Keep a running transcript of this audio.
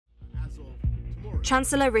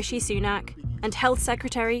Chancellor Rishi Sunak and Health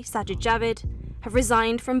Secretary Sajid Javid have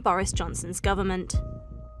resigned from Boris Johnson's government.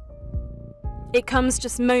 It comes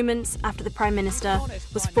just moments after the Prime Minister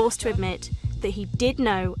was forced to admit that he did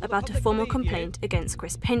know about a formal complaint against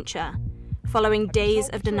Chris Pincher, following days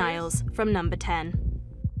of denials from Number 10.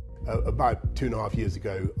 About 2.5 years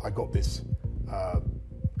ago, I got this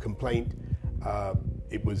complaint.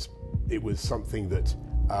 It was something that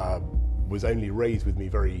was only raised with me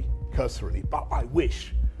very cursorily, but I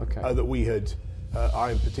wish that we had,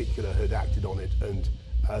 I in particular, had acted on it, and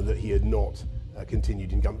that he had not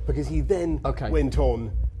continued in government, because he then went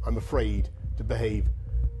on, I'm afraid, to behave,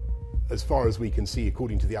 as far as we can see,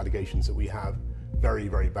 according to the allegations that we have, very,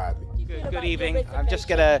 very badly. Good evening. I'm just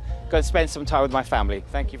going to go and spend some time with my family.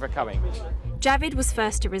 Thank you for coming. Javid was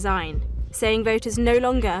first to resign, saying voters no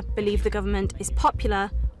longer believe the government is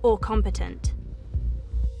popular or competent.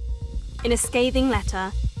 In a scathing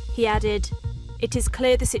letter, he added, "It is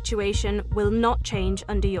clear the situation will not change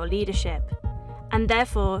under your leadership, and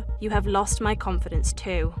therefore you have lost my confidence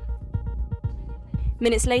too."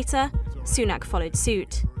 Minutes later, Sunak followed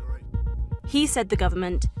suit. He said the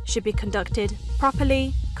government should be conducted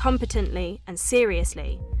properly, competently and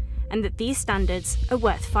seriously, and that these standards are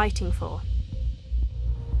worth fighting for.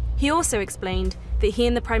 He also explained that he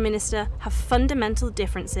and the Prime Minister have fundamental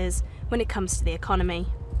differences when it comes to the economy.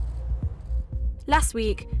 Last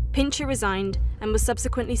week, Pincher resigned and was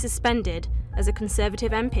subsequently suspended as a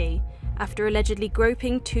Conservative MP after allegedly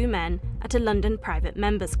groping two men at a London private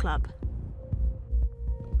members club.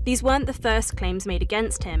 These weren't the first claims made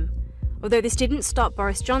against him, although this didn't stop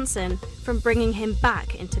Boris Johnson from bringing him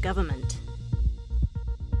back into government.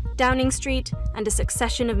 Downing Street and a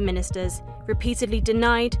succession of ministers repeatedly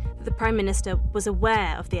denied that the Prime Minister was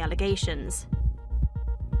aware of the allegations.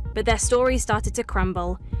 But their story started to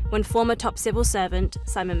crumble when former top civil servant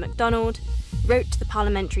Simon MacDonald wrote to the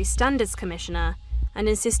Parliamentary Standards Commissioner and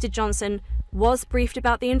insisted Johnson was briefed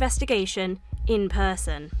about the investigation in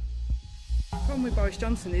person. The problem with Boris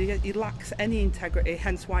Johnson is he lacks any integrity,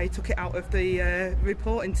 hence why he took it out of the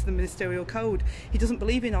report into the ministerial code. He doesn't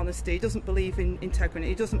believe in honesty, he doesn't believe in integrity,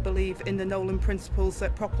 he doesn't believe in the Nolan principles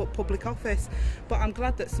that prop up public office. But I'm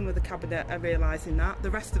glad that some of the Cabinet are realising that.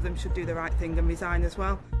 The rest of them should do the right thing and resign as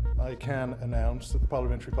well. I can announce that the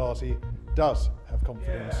Parliamentary Party does have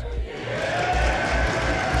confidence.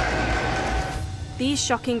 These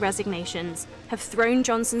shocking resignations have thrown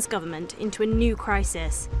Johnson's government into a new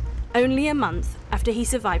crisis, only a month after he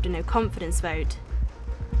survived a no-confidence vote.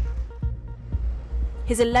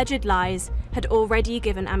 His alleged lies had already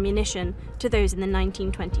given ammunition to those in the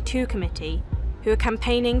 1922 committee, who are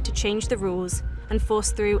campaigning to change the rules and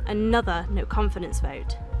force through another no-confidence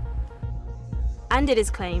vote. And it is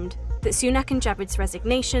claimed that Sunak and Javid's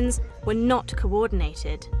resignations were not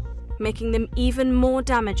coordinated, making them even more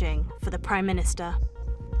damaging for the Prime Minister.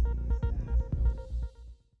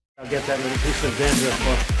 I'll get that little piece of dandruff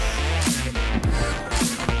off.